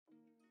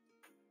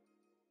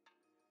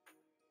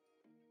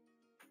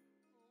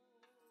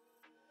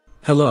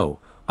Hello,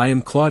 I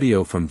am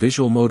Claudio from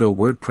Visualmodo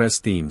WordPress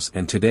Themes,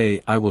 and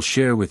today I will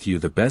share with you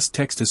the best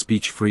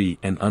text-to-speech free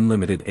and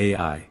unlimited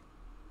AI.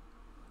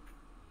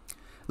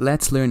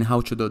 Let's learn how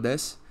to do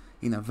this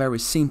in a very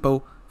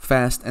simple,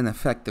 fast and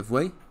effective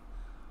way.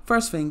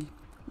 First thing,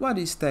 what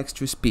is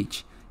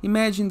text-to-speech?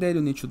 Imagine that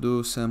you need to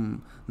do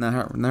some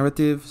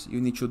narratives, you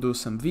need to do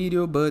some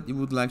video, but you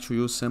would like to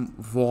use some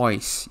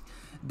voice.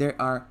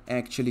 There are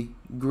actually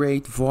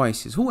great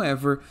voices.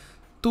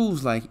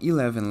 Tools like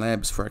 11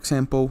 Labs, for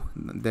example,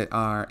 that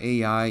are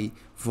AI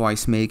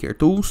voice maker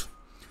tools,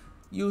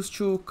 used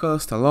to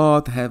cost a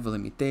lot, have a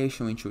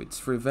limitation into its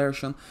free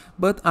version,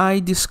 but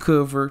I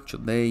discovered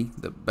today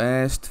the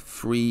best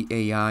free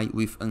AI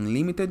with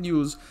unlimited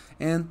use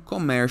and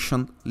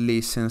commercial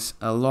license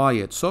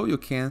allowed, so you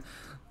can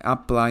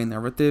apply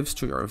narratives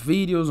to your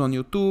videos on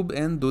YouTube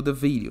and do the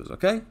videos,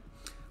 okay?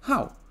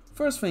 How?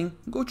 First thing,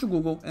 go to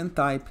Google and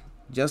type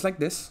just like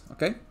this,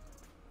 okay?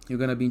 You're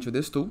gonna be into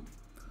this tool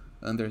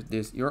under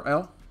this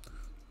URL,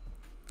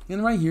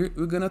 and right here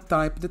we're gonna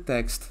type the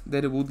text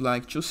that you would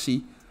like to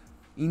see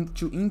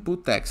into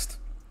input text.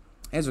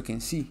 As you can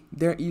see,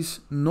 there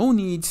is no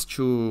need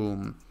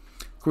to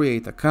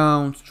create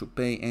account, to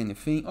pay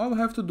anything. All you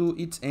have to do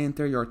is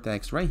enter your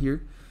text right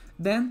here.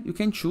 Then you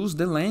can choose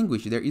the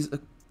language. There is a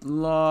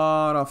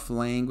lot of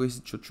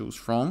language to choose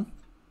from.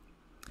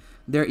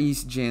 There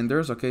is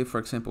genders, okay, for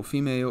example,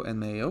 female and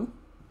male.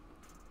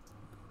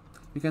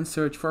 You can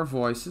search for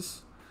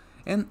voices,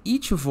 and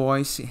each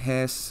voice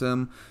has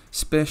some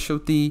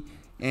specialty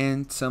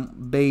and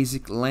some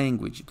basic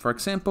language. For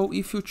example,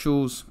 if you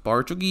choose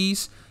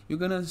Portuguese, you're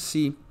gonna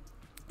see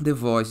the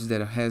voices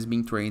that has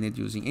been trained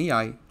using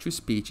AI to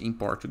speak in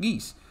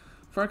Portuguese.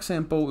 For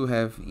example, we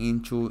have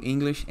into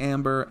English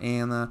Amber,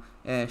 Anna,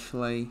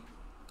 Ashley,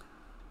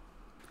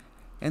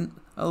 and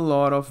a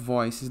lot of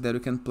voices that you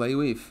can play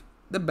with.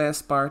 The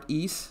best part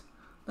is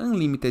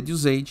unlimited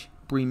usage,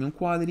 premium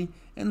quality,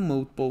 and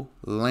multiple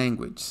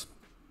languages.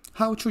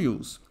 How to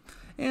use?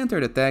 Enter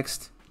the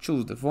text,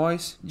 choose the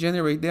voice,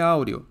 generate the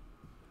audio.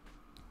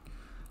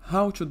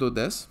 How to do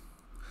this?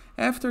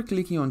 After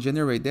clicking on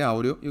generate the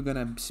audio, you're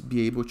gonna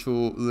be able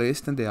to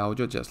listen the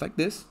audio just like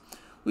this.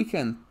 We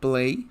can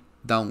play,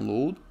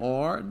 download,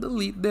 or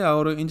delete the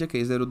audio in the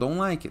case that you don't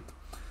like it.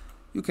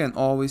 You can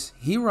always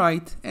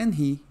rewrite and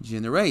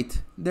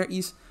regenerate. There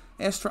is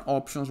extra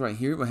options right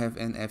here. We have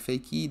an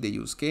FAQ, the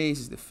use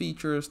cases, the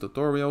features,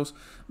 tutorials,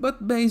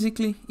 but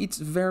basically it's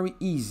very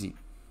easy.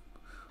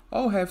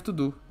 All you have to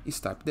do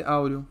is type the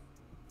audio,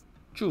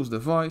 choose the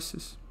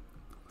voices,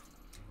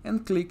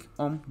 and click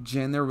on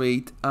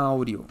generate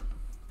audio.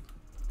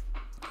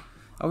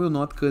 I will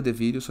not cut the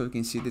video so you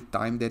can see the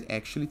time that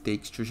actually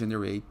takes to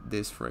generate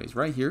this phrase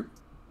right here.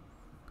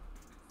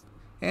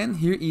 And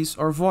here is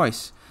our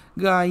voice,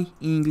 guy,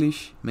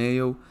 English,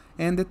 male,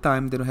 and the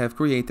time that we have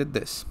created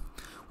this.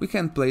 We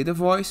can play the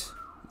voice,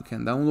 we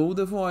can download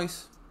the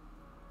voice,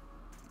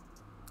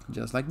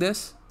 just like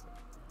this,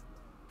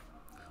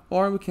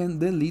 or we can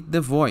delete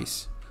the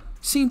voice.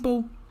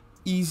 Simple,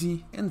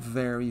 easy, and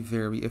very,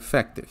 very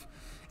effective.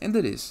 And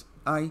it is.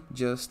 I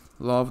just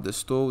love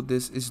this tool.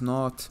 This is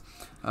not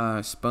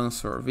a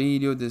sponsor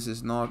video. This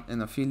is not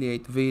an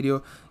affiliate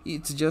video.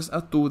 It's just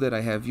a tool that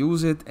I have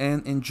used it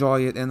and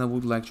enjoy it, and I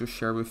would like to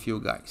share with you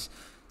guys.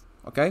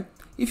 Okay?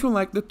 If you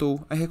like the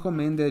tool, I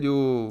recommend that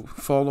you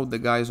follow the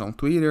guys on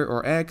Twitter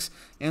or X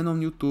and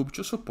on YouTube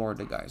to support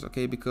the guys,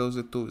 okay? Because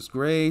the tool is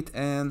great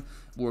and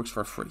works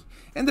for free.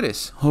 And it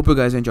is. Hope you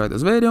guys enjoyed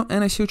this video,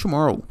 and I see you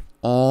tomorrow.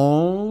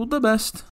 All the best!